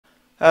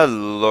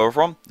Hello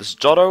everyone, this is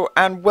Jotto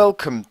and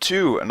welcome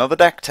to another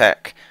deck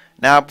tech.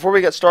 Now before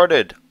we get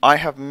started, I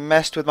have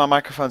messed with my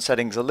microphone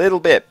settings a little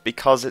bit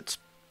because it's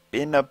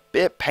been a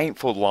bit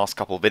painful the last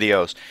couple of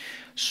videos.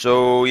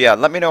 So yeah,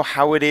 let me know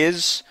how it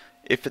is.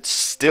 If it's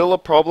still a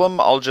problem,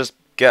 I'll just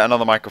get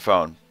another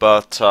microphone.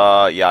 But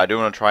yeah, I do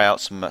want to try out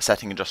some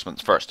setting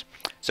adjustments first.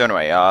 So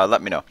anyway,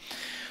 let me know.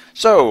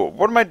 So,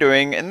 what am I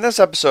doing in this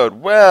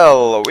episode?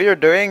 Well, we are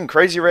doing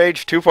Crazy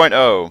Rage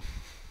 2.0.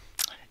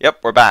 Yep,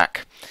 we're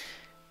back.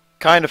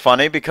 Kind of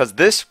funny because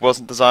this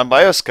wasn't designed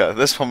by Uska.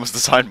 This one was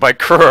designed by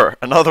Kreur,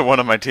 another one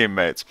of my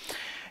teammates.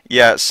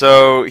 Yeah,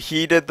 so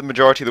he did the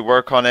majority of the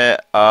work on it.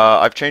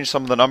 I've changed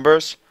some of the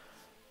numbers,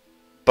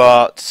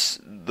 but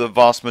the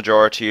vast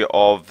majority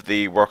of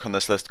the work on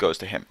this list goes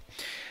to him.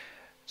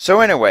 So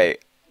anyway,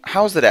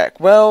 how's the deck?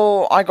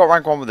 Well, I got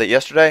rank 1 with it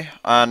yesterday,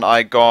 and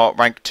I got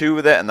rank 2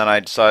 with it, and then I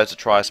decided to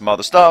try some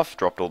other stuff,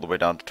 dropped all the way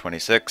down to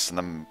 26, and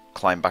then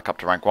climbed back up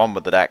to rank 1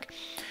 with the deck.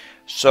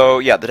 So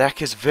yeah, the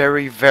deck is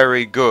very,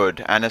 very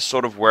good, and is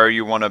sort of where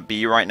you want to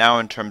be right now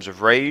in terms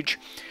of Rage.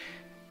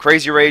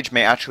 Crazy Rage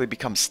may actually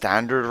become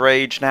Standard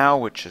Rage now,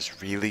 which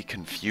is really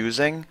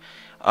confusing.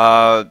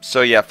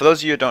 So yeah, for those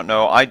of you who don't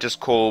know, I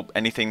just call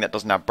anything that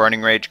doesn't have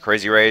Burning Rage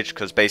Crazy Rage,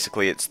 because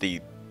basically it's the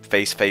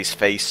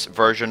face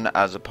version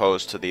as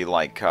opposed to the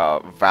like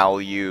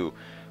value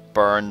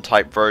burn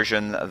type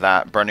version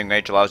that Burning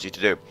Rage allows you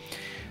to do.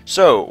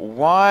 So,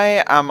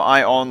 why am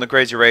I on the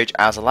Crazy Rage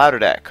as a ladder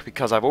deck?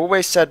 Because I've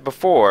always said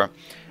before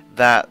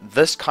that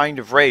this kind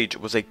of Rage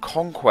was a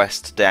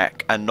conquest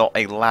deck and not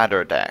a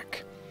ladder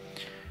deck.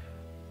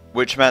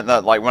 Which meant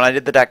that, like, when I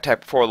did the deck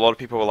tech before, a lot of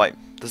people were like,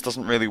 this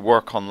doesn't really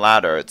work on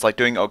ladder. It's like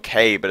doing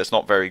okay, but it's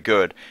not very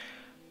good.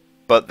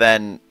 But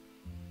then,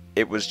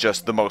 it was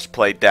just the most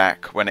played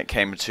deck when it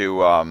came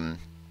to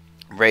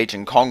Rage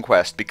and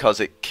Conquest because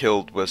it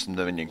killed Wisdom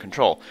Dominion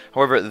Control.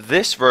 However,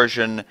 this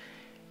version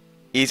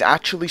is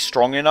actually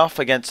strong enough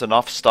against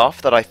enough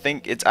stuff that I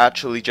think it's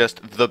actually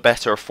just the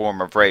better form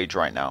of Rage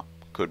right now.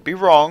 Could be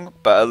wrong,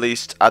 but at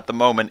least at the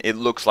moment it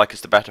looks like it's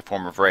the better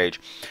form of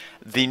Rage.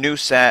 The new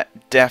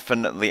set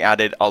definitely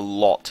added a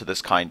lot to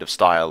this kind of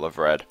style of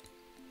red.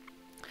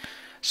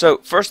 So,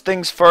 first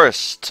things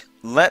first,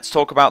 let's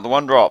talk about the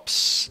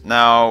 1-drops.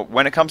 Now,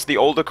 when it comes to the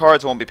older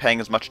cards, I won't be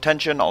paying as much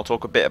attention. I'll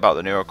talk a bit about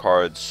the newer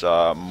cards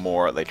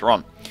more later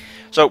on.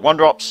 So,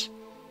 1-drops.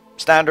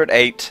 Standard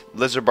 8,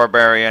 Lizard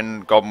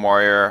Barbarian, Goblin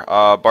Warrior.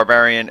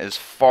 Barbarian is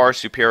far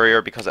superior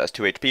because it has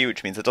 2 HP,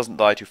 which means it doesn't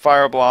die to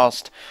Fire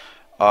Blast,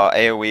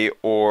 AoE,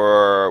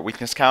 or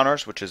weakness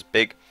counters, which is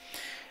big.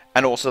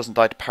 And also doesn't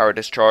die to Power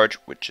Discharge,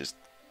 which is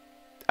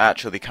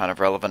actually kind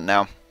of relevant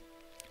now.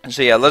 And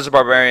so yeah, Lizard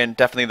Barbarian,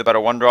 definitely the better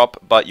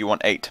 1-drop, but you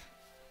want 8.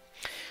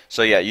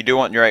 So yeah, you do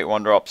want your 8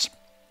 1-drops,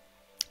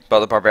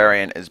 but the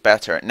Barbarian is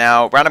better.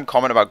 Now, random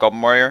comment about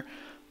Goblin Warrior.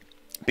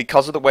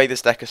 Because of the way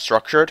this deck is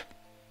structured,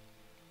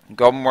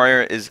 Goblin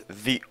Warrior is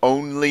the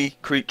only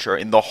creature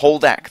in the whole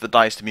deck that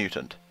dies to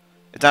Mutant.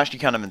 It's actually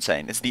kind of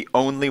insane. It's the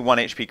only 1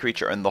 HP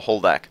creature in the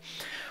whole deck.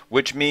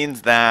 Which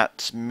means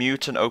that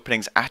Mutant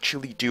openings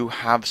actually do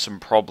have some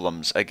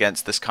problems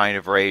against this kind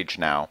of Rage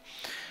now.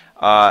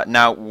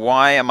 Now,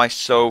 why am I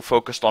so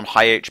focused on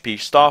high HP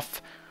stuff?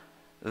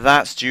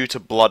 That's due to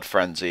Blood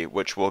Frenzy,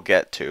 which we'll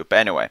get to. But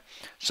anyway,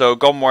 so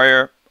Goblin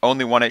Warrior,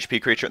 only 1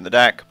 HP creature in the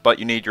deck, but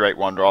you need your 8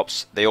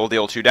 1-drops. They all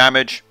deal 2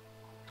 damage.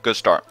 Good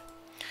start.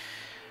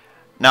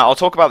 Now, I'll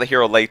talk about the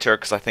hero later,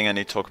 because I think I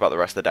need to talk about the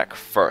rest of the deck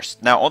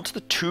first. Now, onto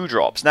the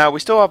 2-drops. Now, we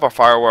still have our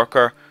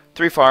Fireworker,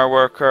 3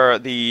 Fireworker,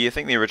 I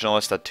think the original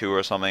list had 2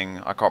 or something,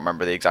 I can't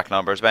remember the exact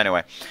numbers, but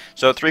anyway.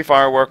 So, 3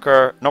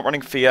 Fireworker, not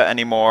running Fia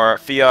anymore.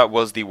 Fia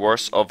was the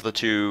worst of the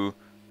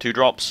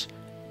 2-drops,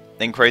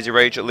 in Crazy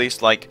Rage at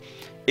least. Like,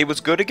 it was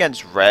good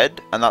against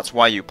red, and that's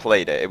why you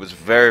played it. It was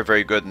very,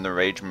 very good in the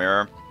Rage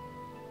Mirror.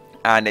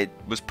 And it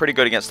was pretty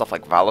good against stuff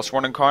like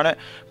Valorworn Incarnate,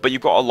 but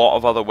you've got a lot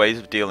of other ways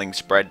of dealing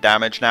spread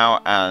damage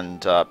now,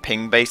 and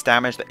ping-based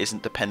damage that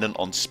isn't dependent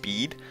on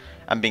speed,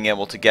 and being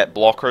able to get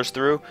blockers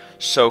through,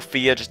 so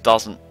Fia just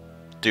doesn't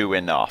do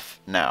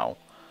enough now.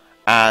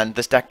 And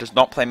this deck does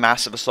not play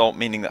Massive Assault,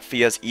 meaning that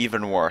Fia's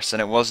even worse,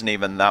 and it wasn't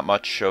even that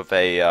much of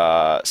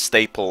a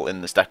staple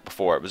in this deck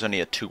before. It was only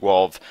a 2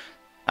 of,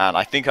 and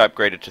I think I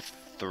upgraded to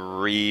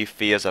 3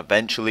 Fias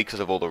eventually because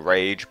of all the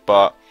Rage,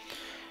 but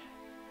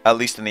at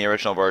least in the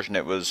original version,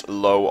 it was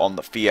low on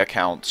the Fia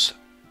counts.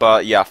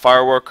 But yeah,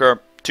 Fireworker,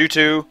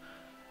 2-2.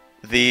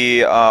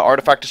 The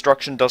Artifact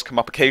Destruction does come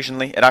up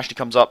occasionally. It actually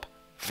comes up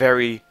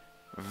very,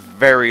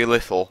 very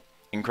little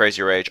in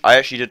Crazy Rage. I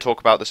actually did talk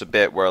about this a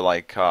bit where,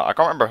 like, I can't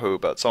remember who,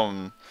 but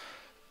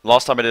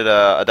last time I did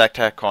a deck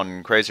tech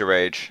on Crazy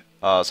Rage,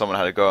 someone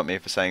had a go at me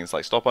for saying, it's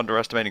like, stop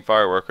underestimating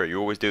Fireworker, you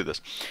always do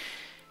this.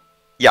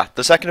 Yeah,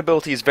 the second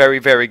ability is very,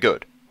 very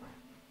good.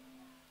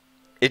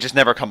 It just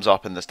never comes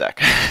up in this deck.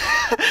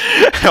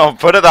 I'll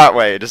put it that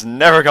way. It just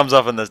never comes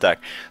up in this deck.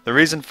 The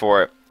reason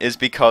for it is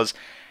because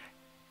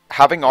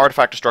having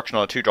Artifact Destruction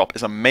on a 2-drop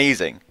is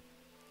amazing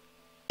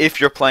if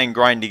you're playing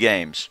grindy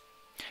games.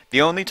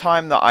 The only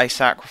time that I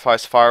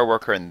sacrifice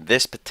Fireworker in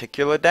this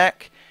particular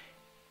deck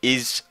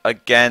is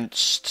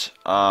against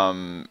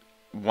one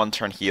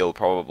turn heal,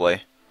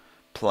 probably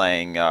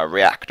playing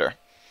Reactor.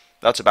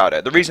 That's about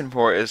it. The reason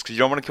for it is because you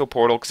don't want to kill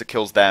Portal because it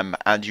kills them,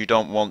 and you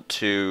don't want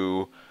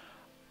to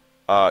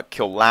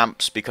kill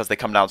Lamps because they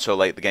come down so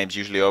late the game's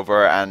usually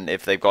over, and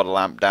if they've got a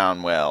lamp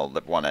down, well,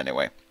 they've won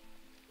anyway.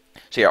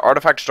 So yeah,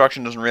 Artifact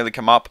Destruction doesn't really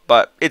come up,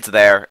 but it's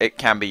there. It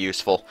can be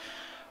useful.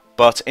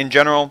 But in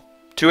general,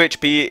 2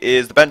 HP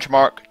is the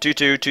benchmark,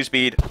 2/2, 2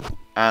 speed,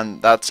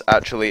 and that's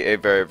actually a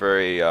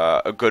very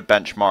a good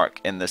benchmark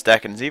in this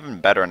deck, and it's even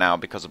better now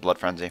because of Blood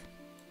Frenzy.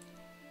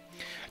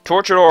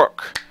 Tortured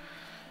Orc.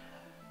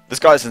 This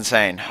guy's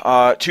insane.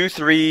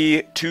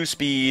 2/3, 2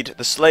 speed.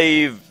 The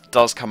Slave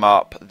does come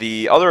up.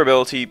 The other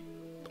ability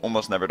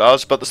almost never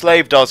does, but the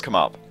Slave does come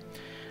up.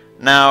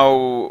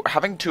 Now,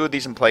 having 2 of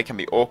these in play can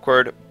be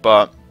awkward,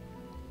 but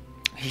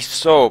he's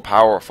so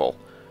powerful.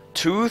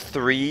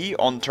 2/3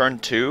 on turn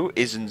 2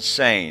 is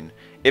insane.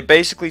 It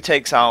basically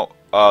takes out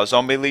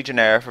Zombie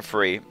Legionnaire for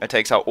free. It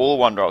takes out all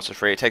 1-drops for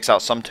free. It takes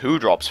out some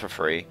 2-drops for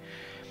free.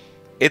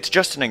 It's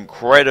just an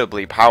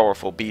incredibly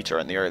powerful beater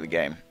in the early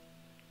game.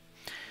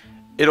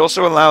 It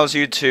also allows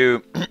you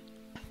to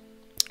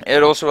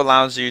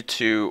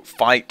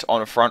fight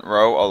on a front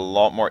row a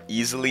lot more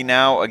easily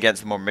now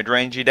against the more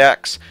mid-rangey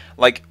decks.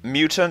 Like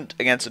Mutant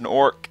against an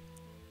Orc,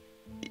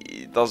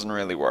 it doesn't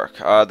really work.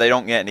 They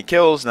don't get any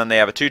kills, and then they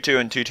have a 2/2,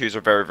 and 2/2s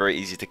are very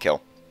easy to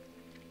kill.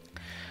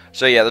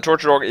 So yeah, the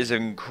Tortured Orc is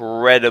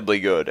incredibly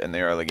good in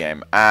the early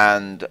game,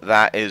 and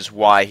that is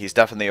why he's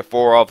definitely a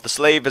 4 of. The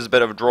Slave is a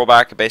bit of a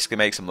drawback. It basically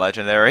makes him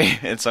legendary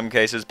in some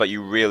cases, but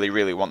you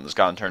really want this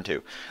guy on turn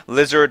 2.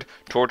 Lizard,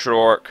 Tortured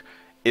Orc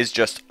is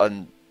just a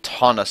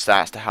ton of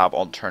stats to have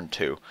on turn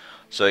 2.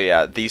 So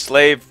yeah, the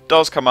Slave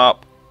does come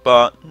up,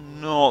 but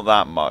not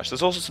that much.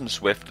 There's also some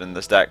Swift in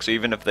this deck, so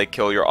even if they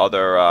kill your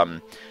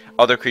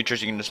other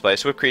creatures, you can just play a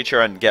Swift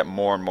creature and get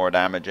more and more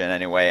damage in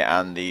anyway,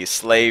 and the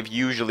Slave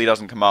usually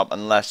doesn't come up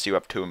unless you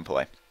have 2 in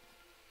play.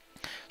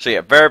 So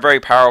yeah, very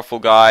powerful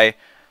guy.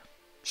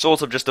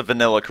 Sort of just a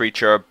vanilla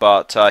creature,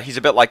 but he's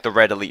a bit like the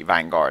Red Elite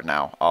Vanguard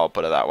now, I'll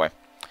put it that way.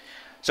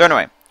 So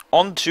anyway,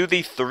 on to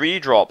the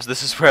 3-drops.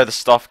 This is where the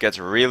stuff gets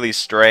really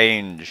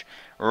strange.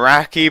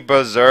 Raki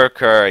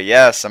Berserker.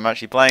 Yes, I'm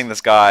actually playing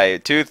this guy.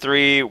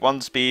 2/3,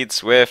 1 speed,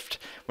 Swift.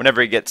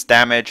 Whenever he gets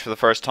damage for the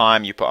first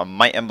time, you put a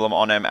Might Emblem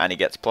on him, and he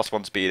gets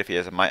 +1 speed if he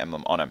has a Might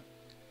Emblem on him.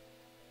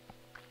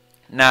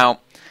 Now,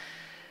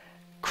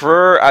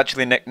 Kreur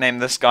actually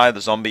nicknamed this guy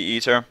the Zombie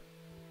Eater,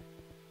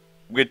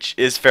 which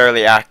is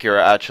fairly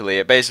accurate actually.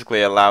 It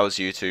basically allows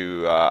you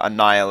to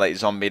annihilate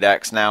zombie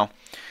decks now,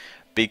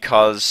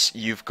 because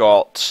you've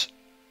got,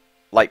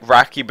 like,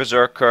 Raki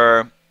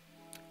Berserker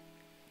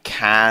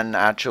can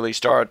actually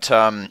start,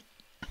 sorry,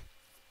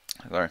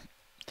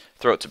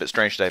 throat's a bit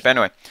strange today, but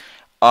anyway,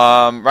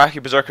 Raki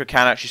Berserker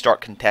can actually start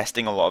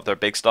contesting a lot of their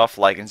big stuff,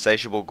 like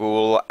Insatiable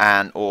Ghoul,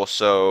 and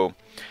also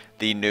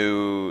the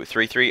new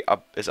 3/3,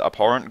 is it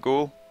Abhorrent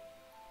Ghoul?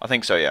 I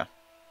think so, yeah.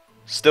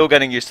 Still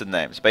getting used to the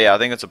names, but yeah, I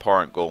think it's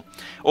Abhorrent Ghoul.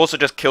 Also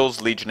just kills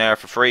Legionnaire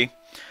for free,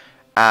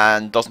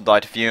 and doesn't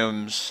die to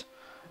fumes.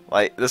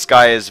 Like, this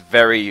guy is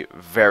very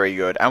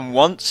good, and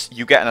once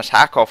you get an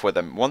attack off with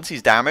him, once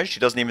he's damaged,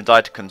 he doesn't even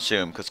die to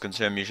Consume, because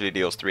Consume usually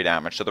deals 3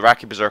 damage. So the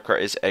Raki Berserker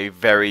is a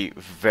very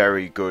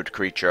good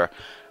creature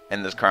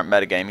in this current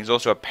metagame. He's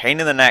also a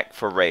pain in the neck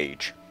for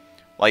Rage.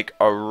 Like,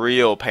 a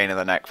real pain in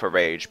the neck for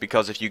Rage,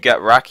 because if you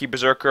get Raki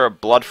Berserker,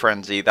 Blood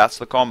Frenzy, that's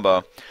the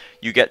combo,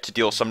 you get to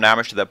deal some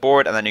damage to their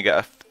board, and then you get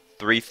a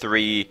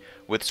 3/3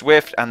 with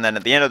Swift, and then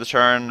at the end of the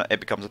turn, it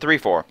becomes a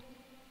 3/4.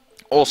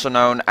 Also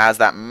known as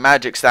that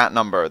magic stat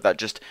number that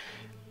just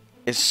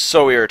is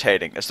so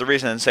irritating. It's the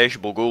reason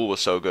Insatiable Ghoul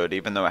was so good,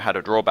 even though it had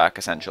a drawback,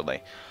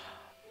 essentially.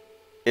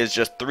 Is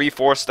just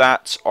 3/4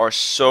 stats are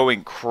so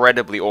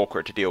incredibly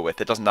awkward to deal with.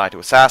 It doesn't die to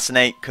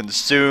Assassinate,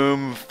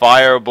 Consume,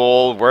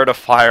 Fireball, Word of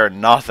Fire,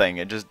 nothing.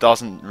 It just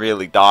doesn't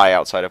really die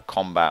outside of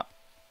combat.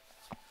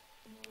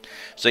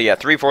 So yeah,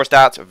 3/4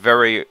 stats,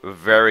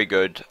 very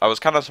good. I was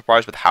kind of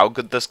surprised with how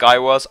good this guy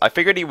was. I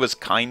figured he was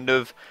kind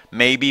of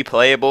maybe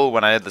playable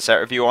when I did the set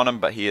review on him,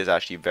 but he is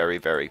actually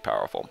very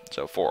powerful.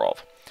 So 4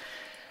 of.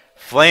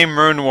 Flame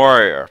Rune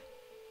Warrior.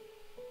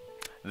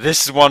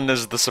 This one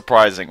is the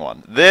surprising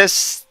one.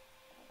 This,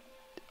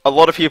 a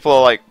lot of people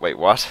are like, wait,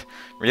 what?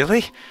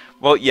 Really?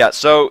 Well, yeah,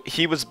 so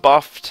he was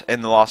buffed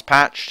in the last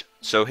patch,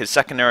 so his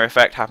secondary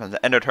effect happens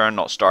at end of turn,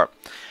 not start.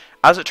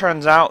 As it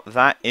turns out,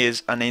 that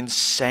is an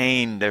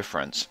insane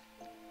difference.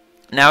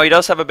 Now, he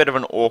does have a bit of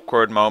an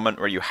awkward moment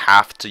where you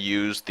have to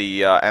use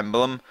the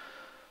emblem,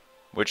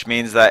 which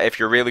means that if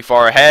you're really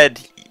far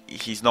ahead,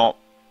 he's not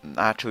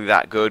actually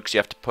that good because you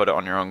have to put it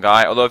on your own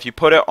guy. Although if you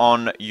put it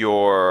on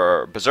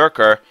your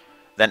Berserker,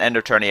 then end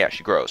of turn he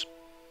actually grows.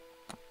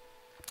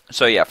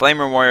 So yeah, Flame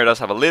Rune Warrior does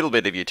have a little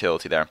bit of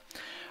utility there.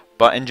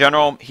 But in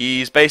general,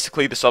 he's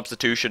basically the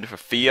substitution for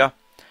Fia.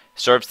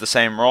 Serves the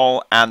same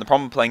role, and the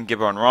problem with playing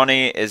Gibber and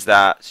Ronnie is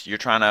that you're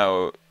trying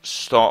to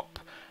stop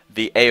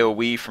the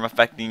AoE from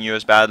affecting you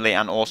as badly,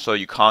 and also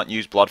you can't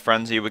use Blood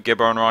Frenzy with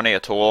Gibber and Ronnie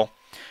at all.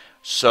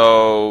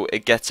 So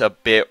it gets a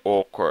bit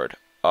awkward.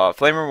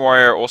 Flamer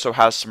Warrior also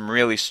has some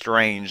really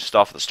strange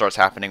stuff that starts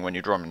happening when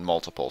you draw them in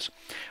multiples,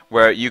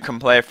 where you can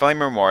play a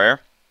Flamer Warrior,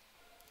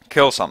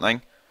 kill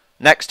something,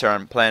 next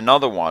turn play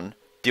another one,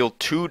 deal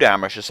 2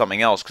 damage to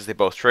something else because they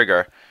both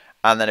trigger,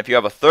 and then if you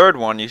have a third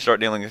one, you start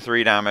dealing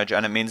 3 damage,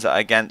 and it means that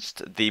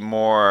against the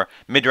more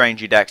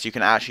mid-rangey decks, you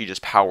can actually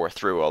just power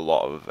through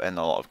in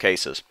a lot of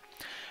cases.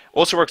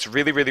 Also works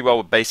really, really well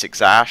with basic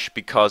Zash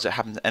because it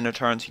happens end of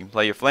turn, so you can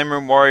play your Flame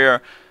Rune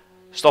Warrior,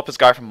 stop this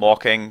guy from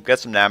walking, get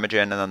some damage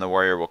in, and then the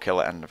warrior will kill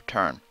it end of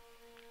turn.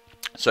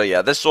 So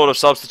yeah, this sort of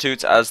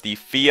substitutes as the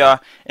Fia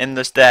in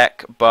this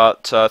deck,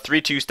 but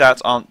 3-2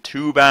 stats aren't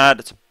too bad.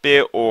 It's a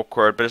bit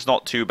awkward, but it's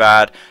not too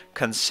bad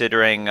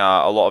considering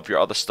a lot of your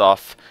other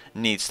stuff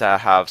needs to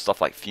have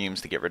stuff like Fumes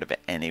to get rid of it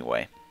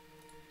anyway.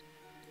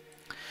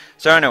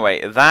 So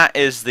anyway, that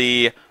is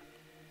the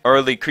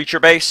early creature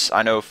base.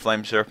 I know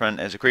Flame Serpent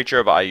is a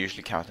creature, but I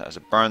usually count it as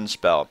a burn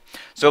spell.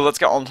 So let's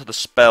get on to the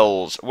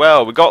spells.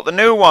 Well, we got the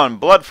new one,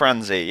 Blood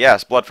Frenzy.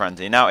 Yes, Blood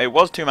Frenzy. Now, it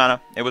was 2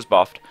 mana. It was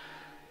buffed.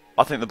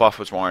 I think the buff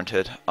was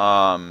warranted.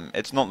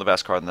 It's not the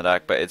best card in the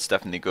deck, but it's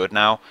definitely good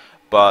now.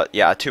 But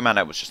yeah, at 2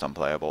 mana, it was just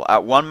unplayable.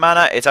 At 1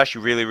 mana, it's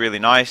actually really, really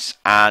nice.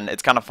 And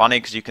it's kind of funny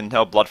because you can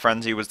tell Blood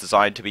Frenzy was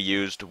designed to be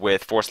used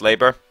with Forced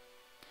Labor.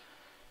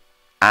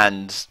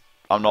 And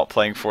I'm not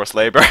playing Forced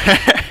Labor.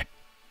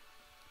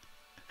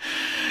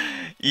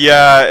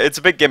 Yeah, it's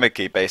a bit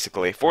gimmicky,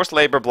 basically. Forced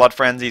Labor, Blood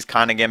Frenzy is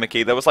kind of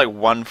gimmicky. There was like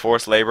 1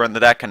 Forced Labor in the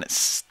deck, and it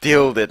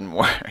still didn't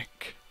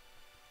work.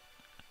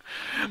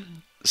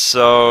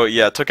 So,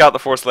 yeah, took out the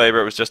Forced Labor.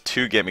 It was just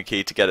too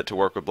gimmicky to get it to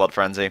work with Blood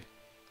Frenzy.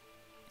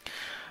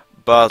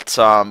 But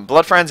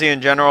Blood Frenzy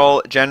in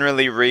general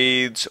generally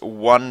reads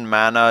 1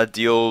 mana,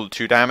 deal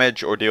 2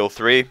 damage, or deal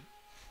 3.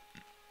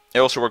 It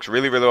also works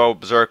really, really well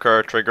with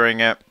Berserker, triggering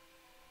it.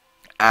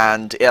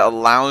 And it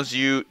allows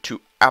you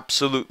to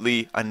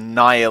absolutely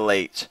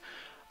annihilate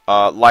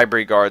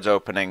Library Guards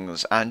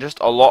openings and just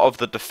a lot of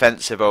the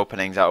defensive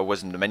openings out of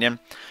Wisdom Dominion,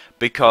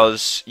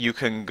 because you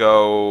can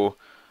go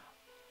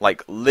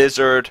like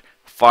Lizard,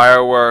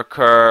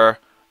 Fireworker,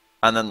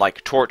 and then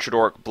like Tortured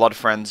Orc, Blood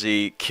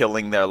Frenzy,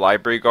 killing their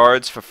Library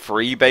Guards for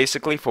free,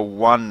 basically, for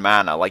 1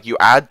 mana. Like, you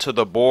add to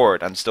the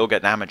board and still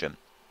get damage in.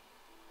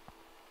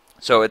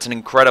 So it's an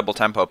incredible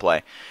tempo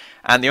play.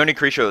 And the only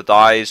creature that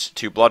dies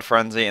to Blood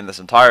Frenzy in this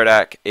entire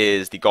deck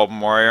is the Goblin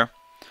Warrior.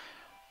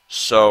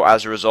 So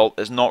as a result,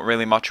 there's not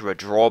really much of a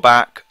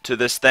drawback to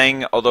this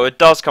thing, although it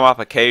does come up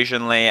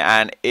occasionally,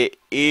 and it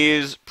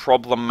is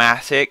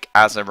problematic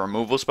as a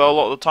removal spell a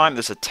lot of the time.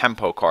 This is a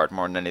tempo card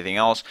more than anything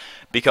else,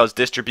 because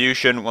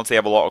distribution, once they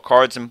have a lot of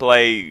cards in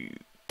play,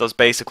 does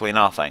basically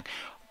nothing.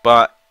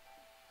 But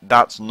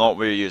that's not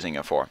what you're using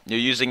it for. You're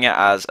using it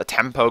as a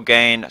tempo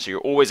gain, so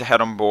you're always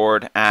ahead on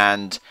board,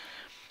 and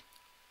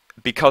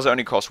because it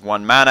only costs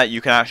 1 mana,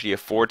 you can actually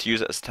afford to use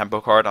it as a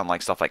tempo card,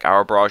 unlike stuff like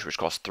Hour Barrage, which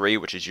costs 3,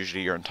 which is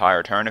usually your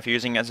entire turn if you're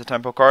using it as a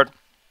tempo card.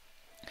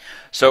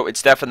 So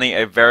it's definitely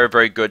a very,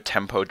 very good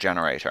tempo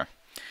generator.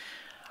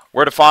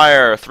 Word of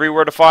Fire, 3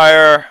 Word of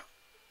Fire,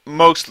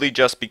 mostly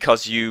just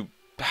because you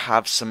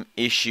have some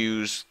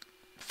issues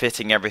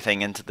fitting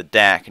everything into the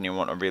deck and you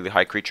want a really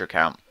high creature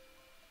count.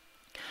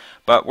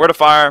 But Word of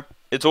Fire,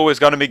 it's always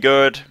going to be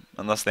good,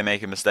 unless they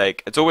make a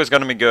mistake. It's always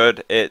going to be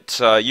good. It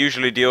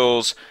usually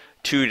deals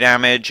 2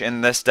 damage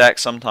in this deck,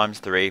 sometimes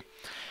 3.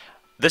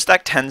 This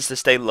deck tends to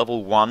stay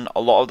level 1 a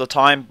lot of the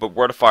time, but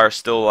Word of Fire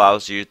still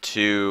allows you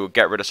to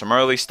get rid of some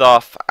early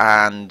stuff,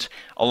 and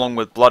along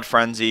with Blood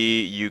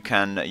Frenzy, you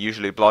can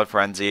usually Blood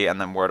Frenzy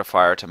and then Word of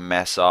Fire to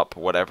mess up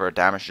whatever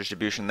damage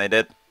distribution they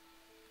did.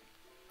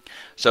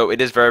 So it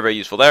is very, very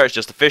useful there. It's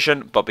just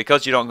efficient, but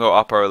because you don't go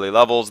up early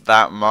levels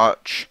that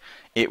much,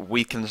 it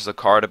weakens the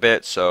card a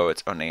bit, so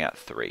it's only at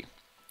 3.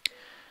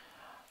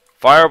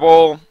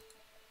 Fireball,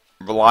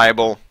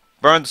 reliable.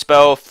 Burn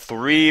spell,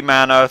 3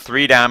 mana,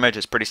 3 damage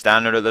is pretty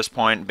standard at this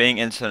point. Being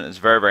instant is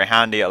very, very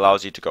handy. It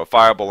allows you to go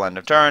Fireball end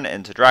of turn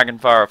into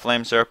Dragonfire or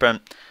Flame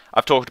Serpent.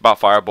 I've talked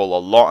about Fireball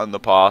a lot in the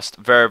past.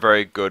 Very,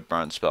 very good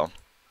burn spell.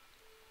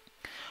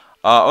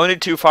 Only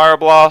 2 Fire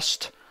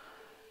Blast.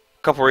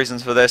 Couple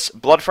reasons for this.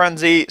 Blood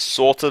Frenzy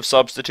sort of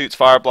substitutes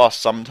Fire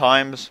Blast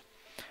sometimes,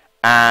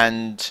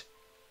 and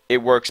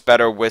it works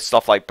better with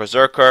stuff like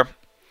Berserker.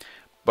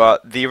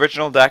 But the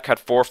original deck had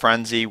 4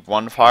 Frenzy,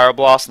 1 Fire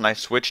Blast, and I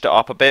switched it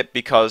up a bit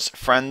because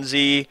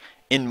Frenzy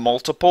in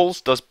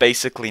multiples does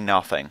basically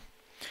nothing.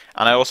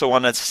 And I also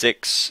wanted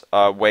 6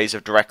 ways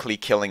of directly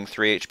killing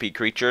 3 HP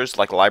creatures,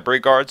 like Library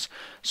Guards,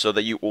 so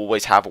that you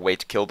always have a way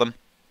to kill them,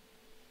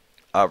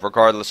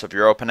 regardless of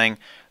your opening.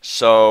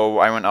 So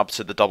I went up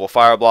to the double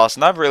Fire Blast,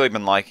 and I've really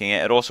been liking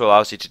it. It also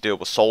allows you to deal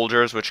with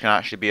soldiers, which can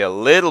actually be a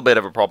little bit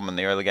of a problem in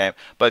the early game.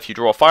 But if you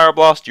draw a Fire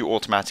Blast, you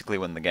automatically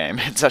win the game.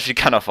 It's actually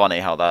kind of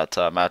funny how that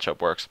matchup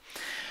works.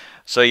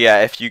 So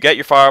yeah, if you get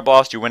your Fire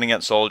Blast, you're winning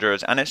against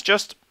soldiers, and it's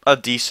just a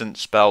decent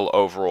spell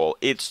overall.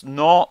 It's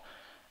not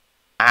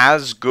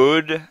as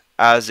good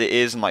as it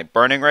is in like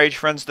Burning Rage,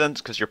 for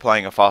instance, because you're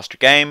playing a faster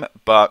game,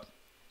 but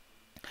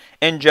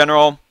in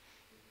general,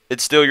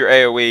 it's still your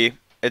AoE.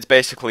 It's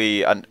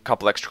basically a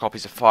couple extra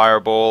copies of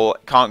Fireball.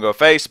 Can't go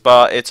face,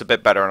 but it's a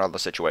bit better in other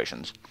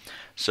situations.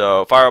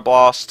 So Fire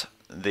Blast,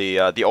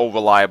 the old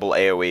reliable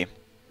AoE.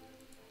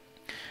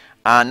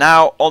 And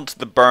now onto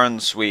the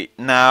Burn Suite.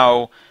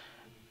 Now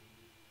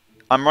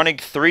I'm running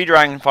 3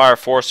 Dragonfire,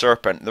 4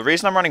 Serpent. The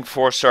reason I'm running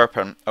 4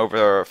 Serpent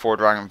over 4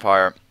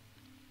 Dragonfire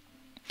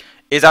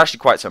is actually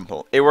quite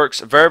simple. It works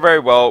very, very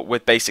well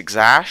with basic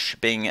Zash,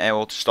 being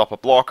able to stop a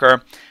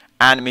blocker,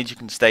 and it means you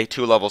can stay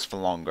 2 levels for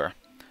longer.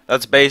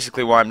 That's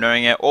basically why I'm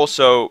doing it.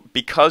 Also,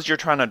 because you're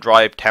trying to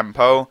drive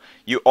tempo,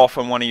 you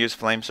often want to use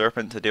Flame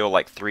Serpent to deal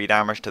like 3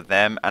 damage to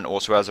them, and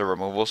also as a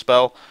removal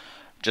spell,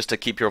 just to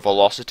keep your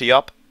velocity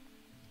up.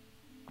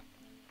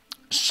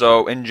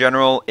 So in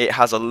general, it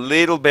has a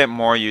little bit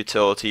more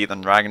utility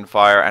than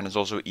Dragonfire, and is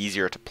also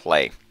easier to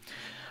play.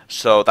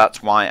 So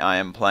that's why I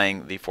am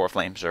playing the 4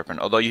 Flame Serpent.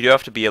 Although you do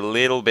have to be a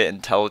little bit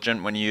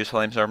intelligent when you use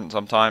Flame Serpent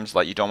sometimes.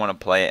 Like, you don't want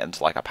to play it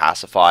into like a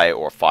Pacify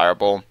or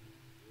Fireball.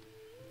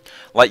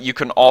 Like, you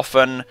can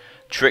often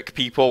trick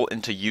people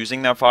into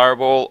using their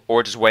Fireball,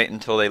 or just wait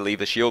until they leave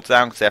the shields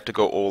down because they have to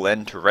go all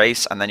in to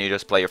race, and then you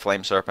just play your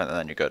Flame Serpent and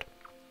then you're good.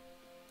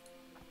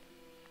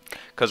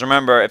 Because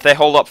remember, if they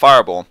hold up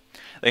Fireball,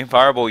 they can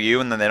Fireball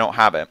you and then they don't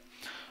have it.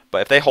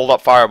 But if they hold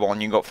up Fireball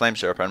and you go Flame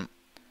Serpent,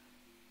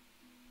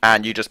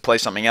 and you just play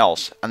something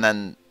else, and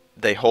then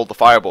they hold the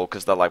Fireball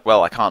because they're like,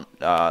 well, I can't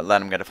let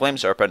them get a Flame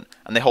Serpent,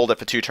 and they hold it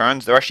for 2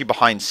 turns, they're actually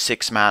behind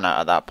 6 mana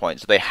at that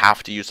point, so they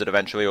have to use it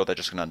eventually or they're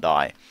just going to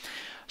die.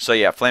 So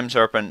yeah, Flame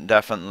Serpent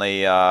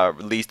definitely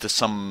leads to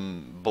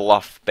some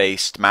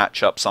bluff-based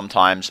matchups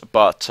sometimes,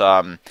 but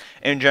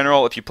in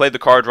general, if you play the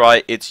card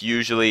right, it's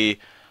usually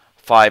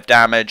 5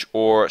 damage,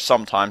 or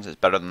sometimes it's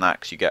better than that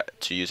because you get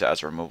to use it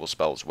as a removal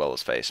spell as well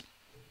as face.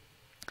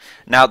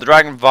 Now, the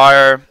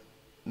Dragonfire,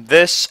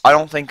 this, I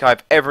don't think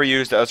I've ever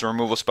used it as a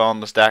removal spell on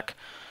this deck.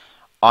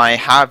 I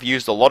have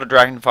used a lot of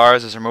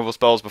Dragonfires as removal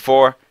spells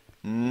before,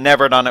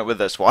 never done it with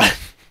this one.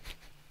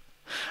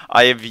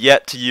 I have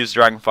yet to use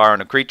Dragonfire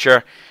on a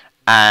creature,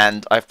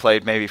 and I've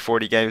played maybe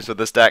 40 games with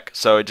this deck,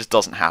 so it just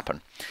doesn't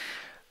happen.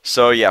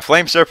 So yeah,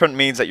 Flame Serpent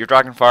means that your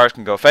Dragonfires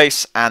can go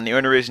face, and the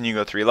only reason you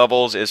go 3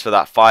 levels is for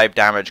that 5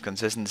 damage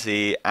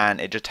consistency,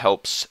 and it just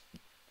helps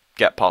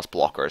get past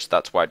blockers.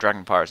 That's why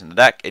Dragonfire's in the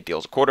deck. It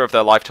deals a quarter of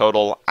their life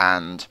total,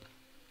 and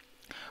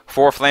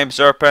 4 Flame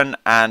Serpent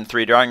and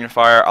 3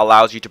 Dragonfire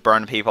allows you to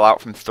burn people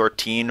out from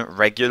 13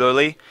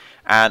 regularly,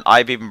 and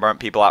I've even burnt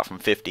people out from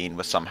 15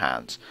 with some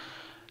hands.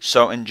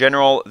 So in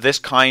general, this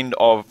kind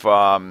of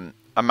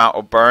amount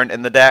of burn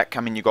in the deck,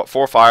 I mean, you got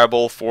 4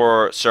 Fireball,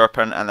 4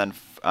 Serpent, and then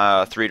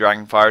 3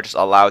 Dragonfire, just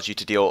allows you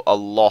to deal a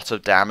lot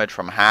of damage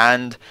from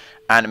hand,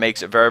 and it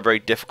makes it very, very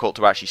difficult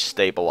to actually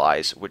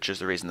stabilize, which is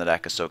the reason the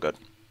deck is so good.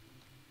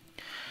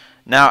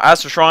 Now,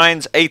 as for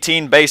shrines,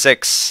 18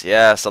 basics.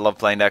 Yes, I love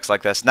playing decks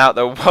like this. Now,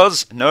 there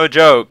was, no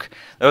joke,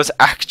 there was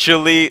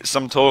actually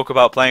some talk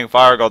about playing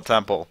Fire God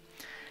Temple,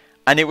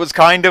 and it was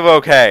kind of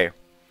okay.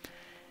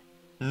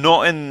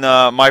 Not in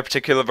my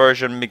particular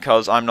version,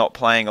 because I'm not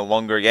playing a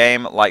longer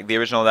game. Like, the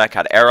original deck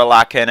had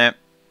Erelac in it,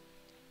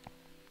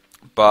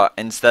 but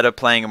instead of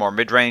playing a more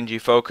mid-rangey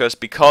focus,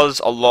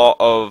 because a lot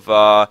of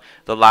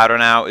the ladder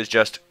now is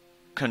just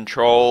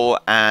control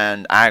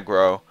and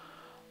aggro,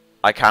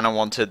 I kind of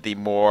wanted the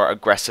more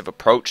aggressive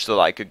approach so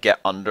that I could get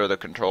under the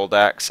control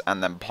decks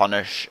and then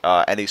punish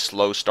any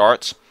slow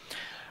starts.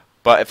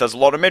 But if there's a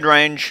lot of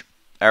mid-range,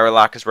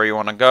 Erelac is where you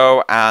want to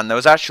go. And there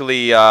was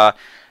actually, I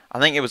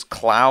think it was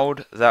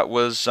Cloud that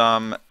was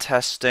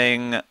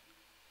testing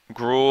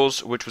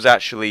Gruul's, which was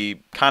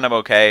actually kind of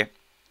okay.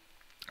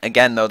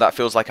 Again, though, that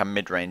feels like a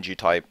mid-rangey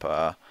type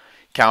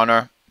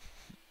counter,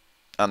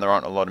 and there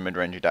aren't a lot of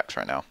mid-rangey decks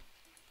right now.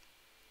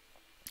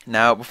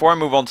 Now, before I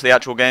move on to the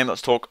actual game,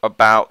 let's talk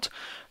about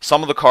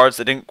some of the cards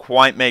that didn't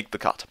quite make the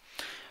cut.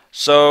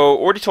 So,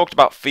 already talked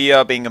about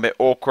Fia being a bit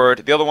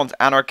awkward. The other one's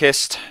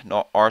Anarchist,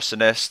 not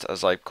Arsonist,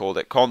 as I've called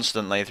it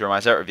constantly through my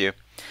set review.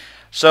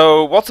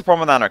 So, what's the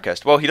problem with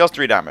Anarchist? Well, he does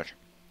 3 damage.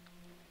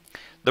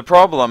 The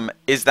problem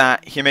is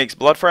that he makes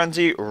Blood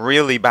Frenzy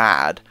really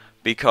bad,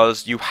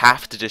 because you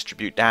have to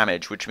distribute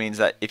damage, which means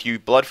that if you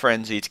Blood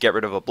Frenzy to get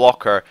rid of a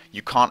blocker,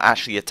 you can't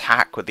actually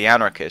attack with the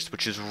Anarchist,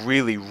 which is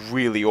really,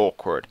 really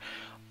awkward.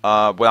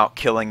 Without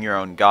killing your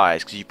own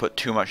guys, because you put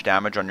too much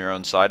damage on your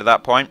own side at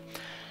that point.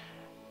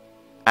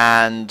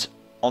 And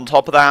on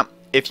top of that,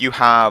 if you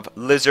have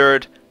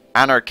Lizard,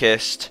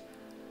 Anarchist,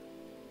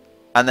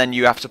 and then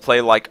you have to play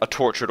like a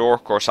Tortured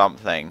Orc or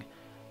something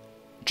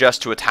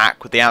just to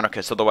attack with the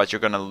Anarchist, otherwise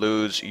you're going to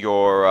lose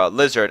your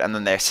Lizard, and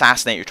then they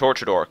assassinate your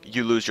Tortured Orc,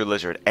 you lose your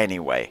Lizard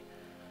anyway.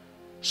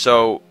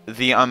 So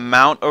the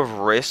amount of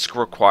risk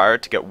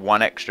required to get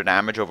 1 extra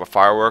damage over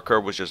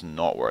Fireworker was just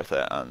not worth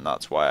it, and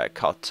that's why I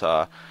cut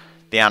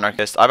the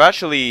Anarchist. I've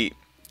actually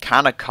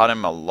kind of cut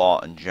him a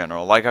lot in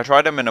general. Like, I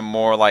tried him in a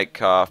more like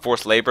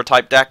Forced Labor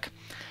type deck,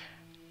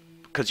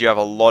 because you have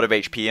a lot of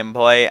HP in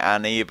play,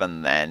 and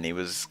even then he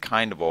was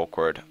kind of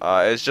awkward.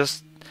 It's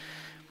just,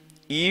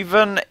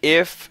 even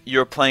if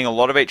you're playing a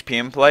lot of HP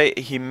in play,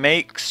 he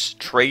makes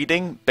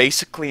trading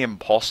basically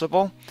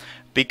impossible,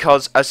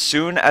 because as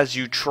soon as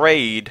you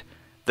trade,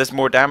 there's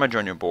more damage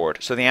on your board.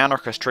 So the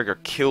Anarchist trigger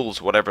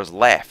kills whatever's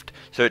left.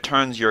 So it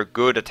turns your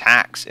good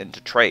attacks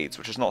into trades,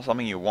 which is not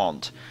something you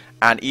want.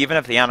 And even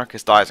if the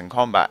Anarchist dies in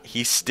combat,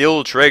 he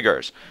still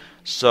triggers.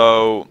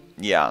 So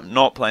yeah, I'm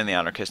not playing the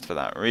Anarchist for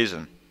that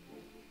reason.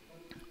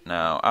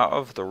 Now, out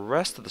of the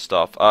rest of the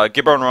stuff,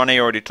 Gibber and Ronnie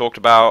already talked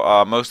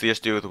about, mostly has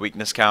to do with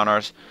weakness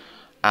counters,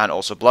 and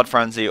also Blood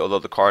Frenzy, although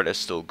the card is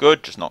still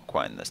good, just not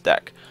quite in this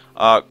deck.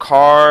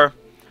 Kreur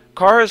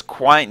is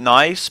quite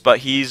nice, but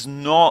he's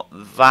not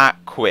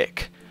that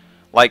quick.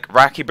 Like,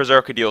 Raki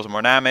Berserker deals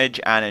more damage,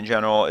 and in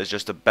general is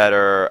just a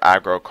better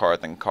aggro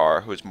card than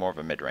Kreur, who's more of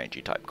a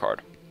mid-rangey type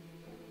card.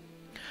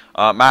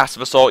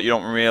 Massive Assault, you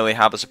don't really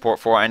have the support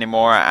for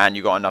anymore, and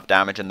you got enough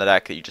damage in the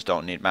deck that you just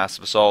don't need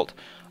Massive Assault.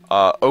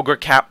 Ogre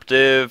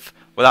Captive,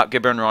 without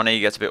Gibber and Ronnie,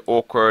 gets a bit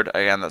awkward.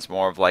 Again, that's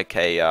more of like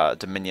a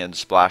Dominion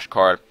splash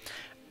card.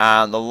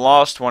 And the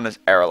last one is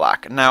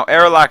Erelak. Now,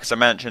 Erelak, as I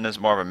mentioned, is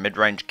more of a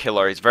mid-range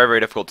killer. He's very, very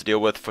difficult to deal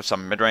with for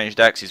some mid-range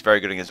decks. He's very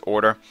good against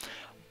Order.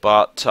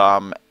 But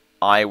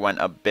I went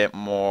a bit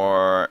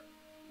more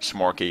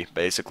smorky,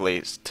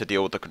 basically, to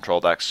deal with the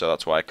control decks, so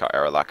that's why I cut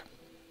Erelak.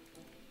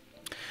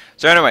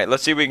 So anyway,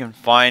 let's see if we can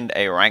find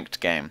a ranked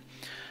game.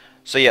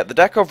 So yeah, the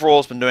deck overall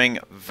has been doing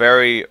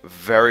very,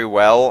 very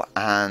well,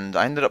 and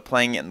I ended up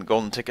playing it in the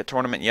Golden Ticket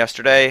tournament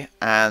yesterday,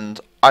 and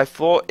I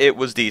thought it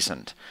was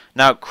decent.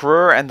 Now,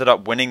 Kreur ended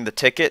up winning the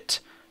ticket,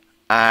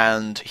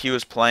 and he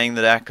was playing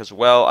the deck as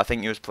well. I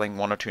think he was playing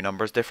one or two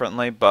numbers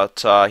differently,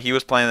 but he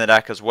was playing the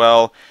deck as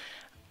well,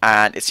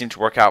 and it seemed to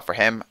work out for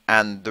him.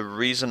 And the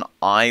reason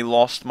I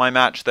lost my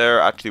match there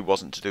actually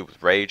wasn't to do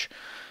with Rage,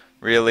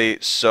 really,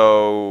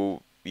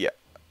 so yeah.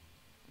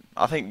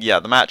 I think, yeah,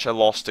 the match I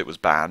lost, it was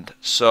banned.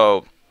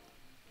 So,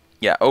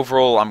 yeah,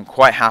 overall, I'm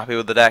quite happy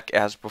with the deck. It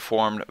has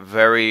performed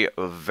very,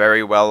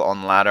 very well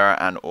on ladder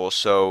and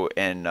also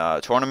in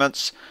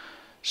tournaments.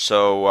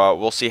 So,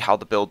 we'll see how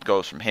the build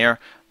goes from here.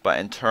 But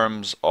in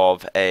terms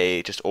of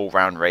a just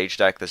all-round Rage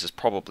deck, this is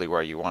probably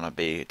where you want to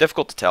be.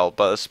 Difficult to tell,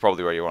 but this is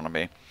probably where you want to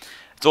be.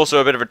 It's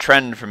also a bit of a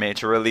trend for me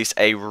to release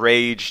a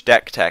Rage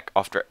deck tech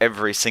after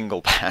every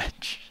single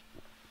patch.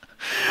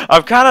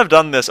 I've kind of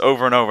done this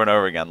over and over and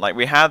over again. Like,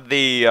 we had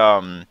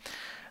the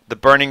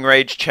Burning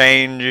Rage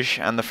change,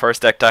 and the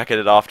first deck tech I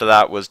did after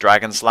that was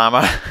Dragon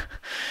Slammer.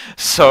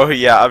 So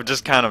yeah, I've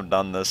just kind of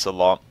done this a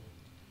lot.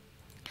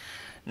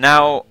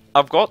 Now,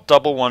 I've got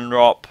double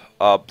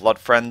 1-drop, Blood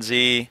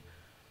Frenzy.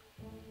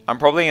 I'm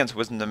probably against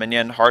Wisdom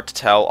Dominion, hard to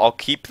tell. I'll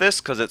keep this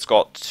because it's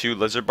got 2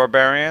 Lizard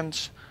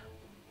Barbarians.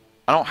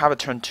 I don't have a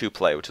turn 2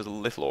 play, which is a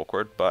little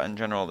awkward, but in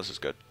general this is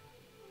good.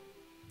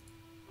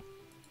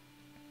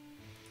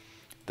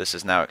 This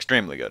is now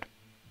extremely good.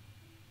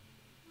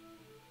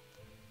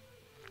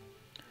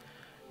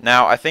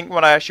 Now, I think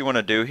what I actually want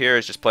to do here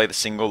is just play the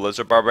single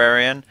Lizard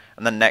Barbarian,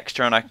 and then next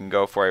turn I can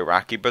go for a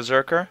Raki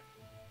Berserker.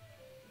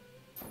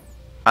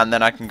 And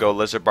then I can go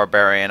Lizard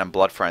Barbarian and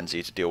Blood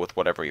Frenzy to deal with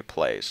whatever he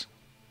plays.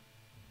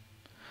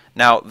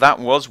 Now, that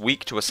was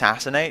weak to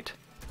Assassinate,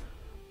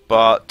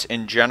 but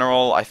in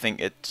general, I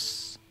think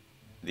it's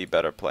the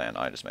better play, and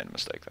I just made a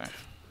mistake there.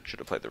 Should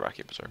have played the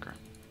Raki Berserker.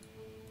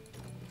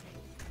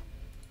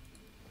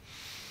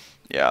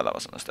 Yeah, that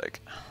was a mistake.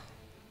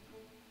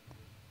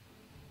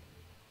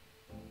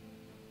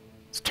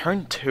 It's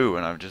turn 2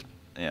 and I'm just,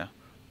 yeah.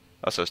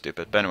 That's so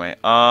stupid. But anyway,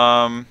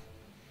 I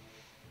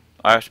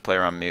have to play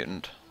around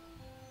Mutant.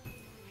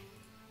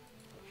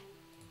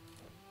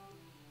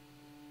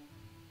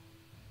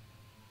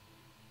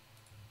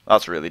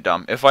 That's really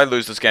dumb. If I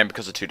lose this game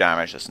because of 2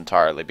 damage, it's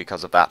entirely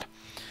because of that.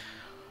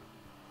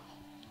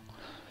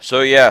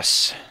 So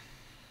yes.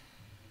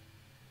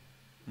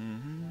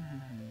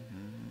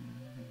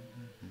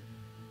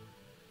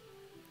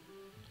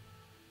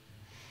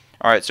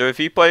 Alright, so if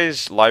he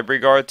plays Library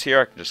Guards here,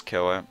 I can just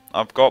kill it.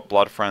 I've got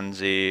Blood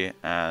Frenzy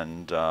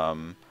and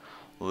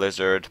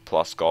Lizard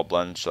plus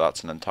Goblin, so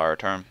that's an entire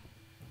turn.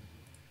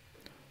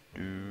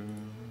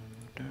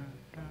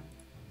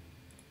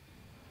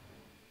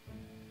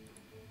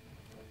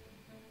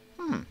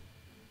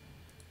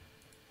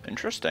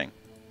 Interesting.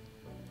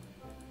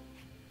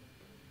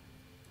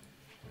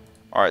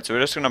 Alright, so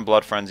we're just going to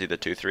Blood Frenzy the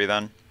 2-3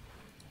 then.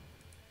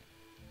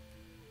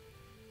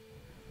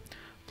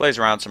 Plays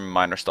around some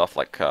minor stuff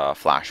like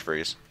Flash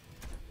Freeze.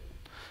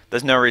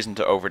 There's no reason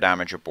to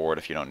overdamage your board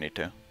if you don't need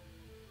to.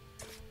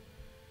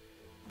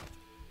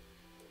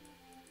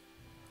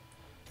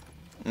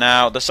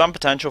 Now, there's some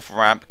potential for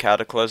Ramp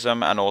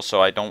Cataclysm, and also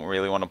I don't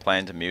really want to play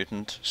into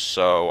Mutant,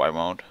 so I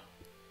won't.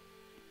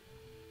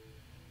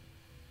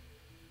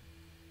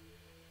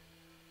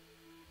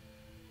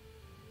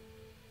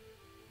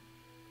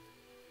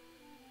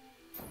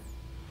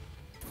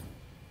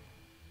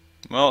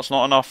 Well, it's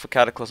not enough for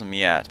Cataclysm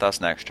yet.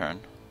 That's next turn.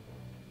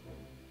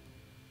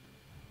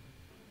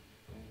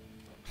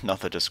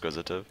 Another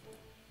Disquisitive.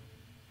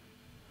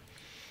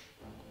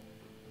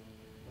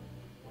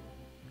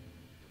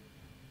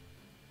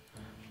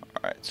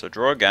 Alright, so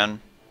draw again.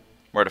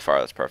 Where to fire,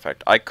 that's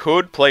perfect. I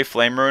could play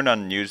Flame Rune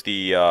and use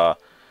the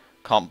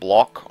can't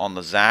block on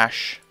the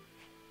Zash.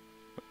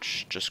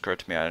 which just occurred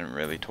to me I didn't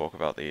really talk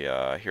about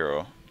the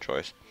hero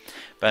choice.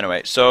 But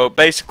anyway, so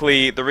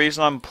basically the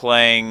reason I'm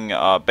playing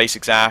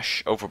Basic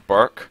Zash over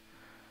Burke,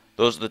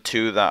 those are the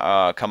two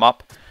that come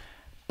up.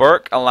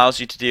 Burke allows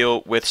you to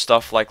deal with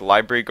stuff like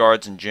Library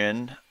Guards and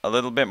Jin a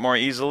little bit more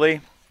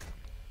easily,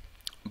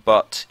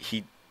 but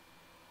he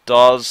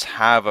does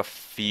have a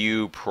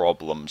few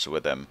problems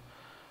with him.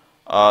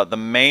 The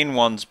main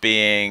ones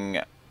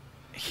being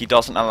he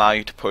doesn't allow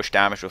you to push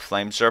damage with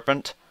Flame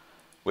Serpent,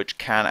 which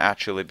can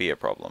actually be a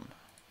problem.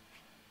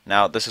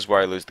 Now, this is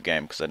where I lose the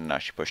game, because I didn't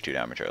actually push 2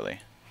 damage early.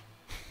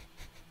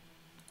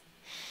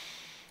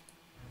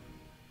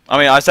 I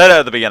mean, I said it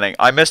at the beginning.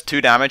 I missed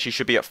 2 damage, he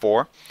should be at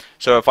 4.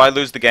 So if I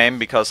lose the game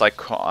because I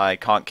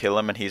can't kill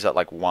him and he's at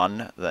like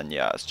 1, then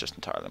yeah, it's just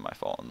entirely my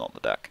fault and not the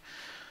deck.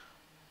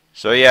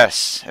 So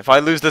yes, if I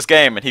lose this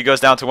game and he goes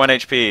down to 1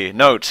 HP,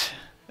 note,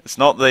 it's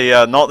not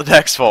the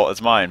deck's fault,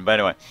 it's mine. But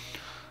anyway.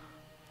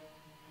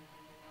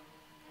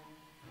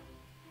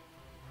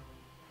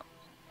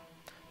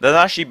 There's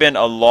actually been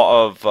a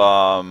lot of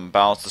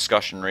balanced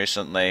discussion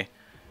recently,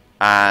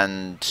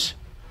 and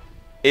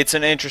it's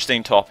an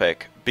interesting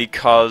topic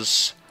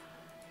because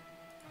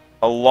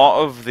a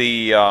lot of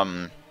the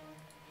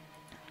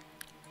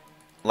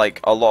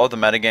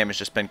metagame has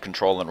just been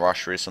control and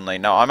rush recently.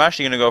 Now I'm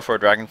actually gonna go for a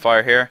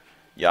Dragonfire here.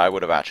 Yeah, I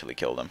would have actually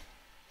killed him.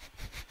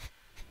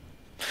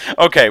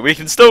 Okay, we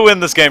can still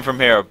win this game from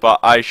here, but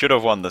I should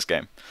have won this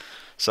game.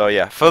 So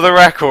yeah, for the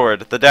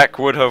record, the deck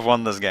would have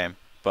won this game,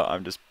 but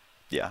I'm just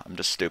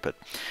stupid.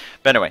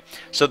 But anyway,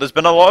 so there's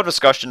been a lot of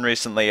discussion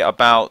recently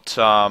about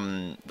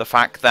the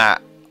fact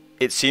that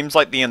it seems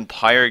like the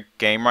entire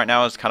game right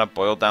now is kind of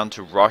boiled down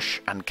to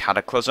Rush and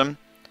Cataclysm.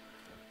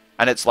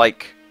 And it's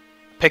like,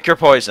 pick your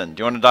poison.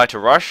 Do you want to die to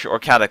Rush or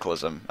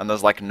Cataclysm? And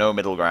there's like no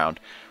middle ground.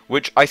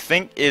 Which I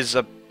think is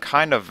a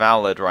kind of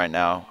valid right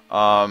now.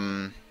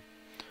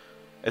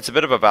 It's a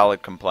bit of a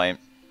valid complaint.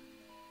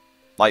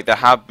 Like, there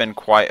have been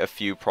quite a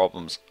few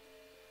problems.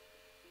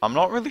 I'm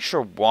not really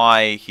sure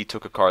why he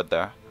took a card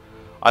there.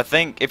 I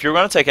think if you're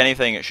going to take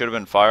anything, it should have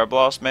been Fire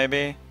Blast,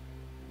 maybe?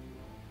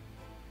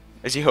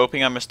 Is he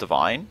hoping I miss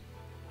Divine?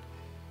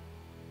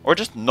 Or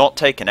just not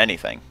taking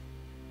anything?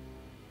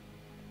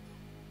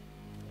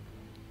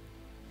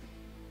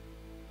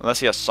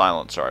 Unless he has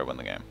Silencer, I win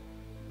the game.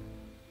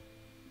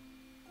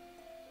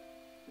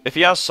 If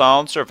he has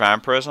Silencer,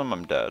 Vampirism,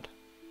 I'm dead.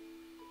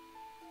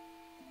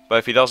 But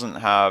if he doesn't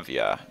have,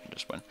 yeah,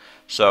 just win.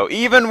 So,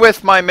 even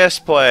with my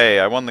misplay,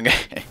 I won the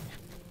game.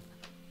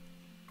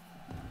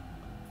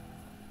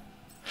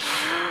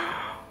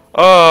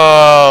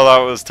 Oh, that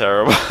was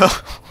terrible.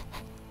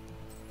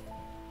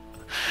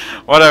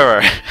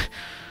 Whatever.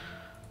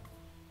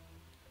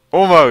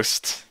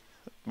 Almost.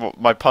 Well,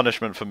 my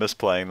punishment for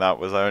misplaying that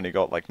was I only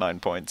got like 9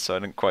 points, so I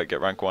didn't quite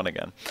get rank 1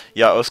 again.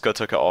 Yeah, Usko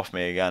took it off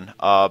me again.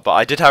 But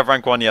I did have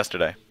rank 1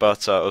 yesterday, but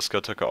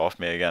Usko took it off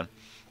me again.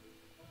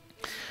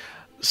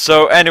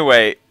 So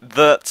anyway,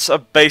 that's a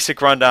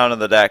basic rundown of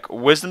the deck.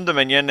 Wisdom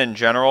Dominion in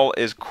general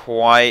is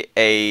quite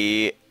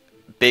a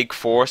big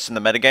force in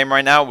the metagame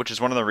right now, which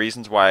is one of the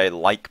reasons why I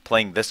like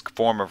playing this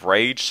form of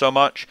Rage so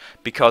much,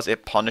 because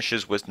it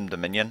punishes Wisdom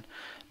Dominion.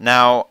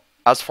 Now,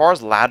 as far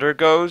as ladder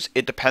goes,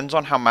 it depends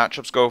on how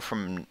matchups go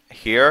from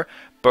here,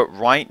 but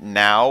right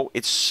now,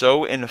 it's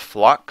so in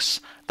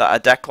flux that a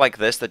deck like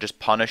this that just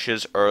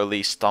punishes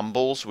early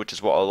stumbles, which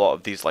is what a lot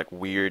of these like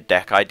weird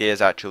deck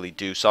ideas actually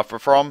do suffer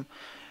from,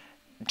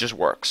 just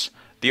works.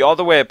 The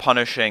other way of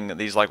punishing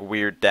these like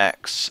weird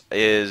decks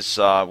is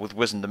with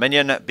Wisdom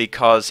Dominion,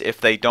 because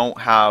if they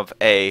don't have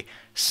a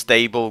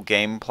stable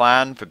game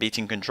plan for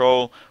beating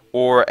control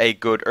or a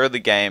good early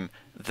game,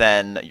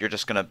 then you're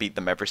just going to beat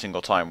them every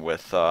single time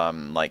with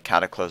like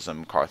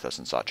Cataclysm, Karthus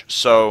and such.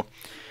 So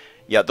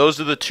yeah, those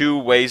are the two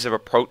ways of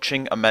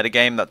approaching a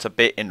metagame that's a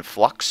bit in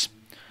flux.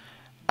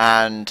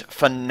 And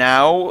for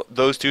now,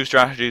 those two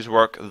strategies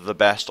work the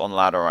best on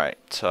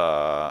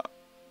Ladderite.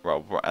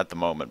 Well, at the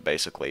moment,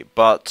 basically.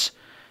 But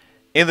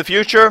in the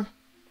future,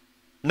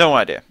 no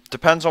idea.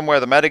 Depends on where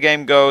the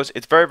metagame goes.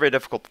 It's very, very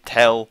difficult to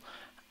tell.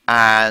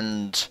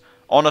 And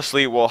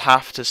honestly, we'll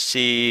have to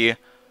see.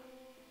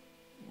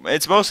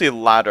 It's mostly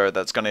ladder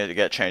that's going to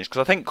get changed,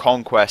 because I think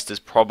Conquest is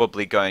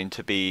probably going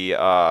to be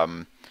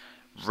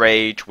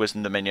Rage,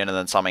 Wisdom Dominion, and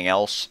then something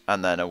else,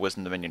 and then a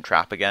Wisdom Dominion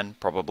trap again,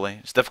 probably.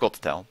 It's difficult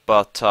to tell,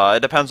 but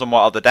it depends on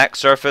what other decks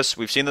surface.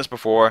 We've seen this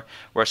before,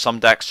 where some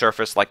decks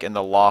surface like in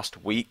the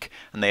last week,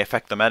 and they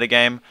affect the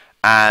metagame,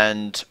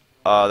 and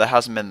there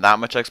hasn't been that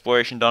much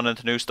exploration done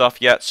into new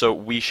stuff yet, so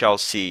we shall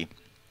see.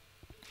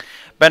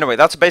 But anyway,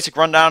 that's a basic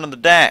rundown of the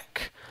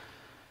deck.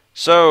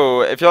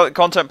 So, if you like the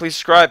content, please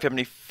subscribe. If you have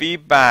any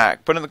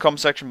feedback, put it in the comment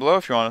section below.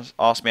 If you want to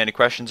ask me any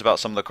questions about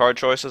some of the card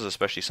choices,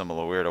 especially some of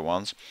the weirder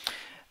ones,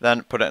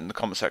 then put it in the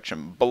comment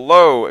section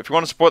below. If you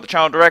want to support the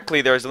channel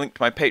directly, there is a link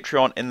to my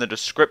Patreon in the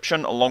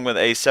description, along with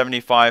a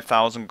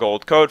 75,000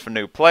 gold code for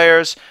new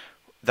players.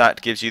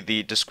 That gives you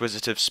the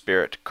Disquisitive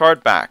Spirit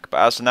Card Back. But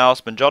as for now,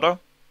 it's been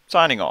Jotto,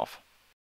 signing off.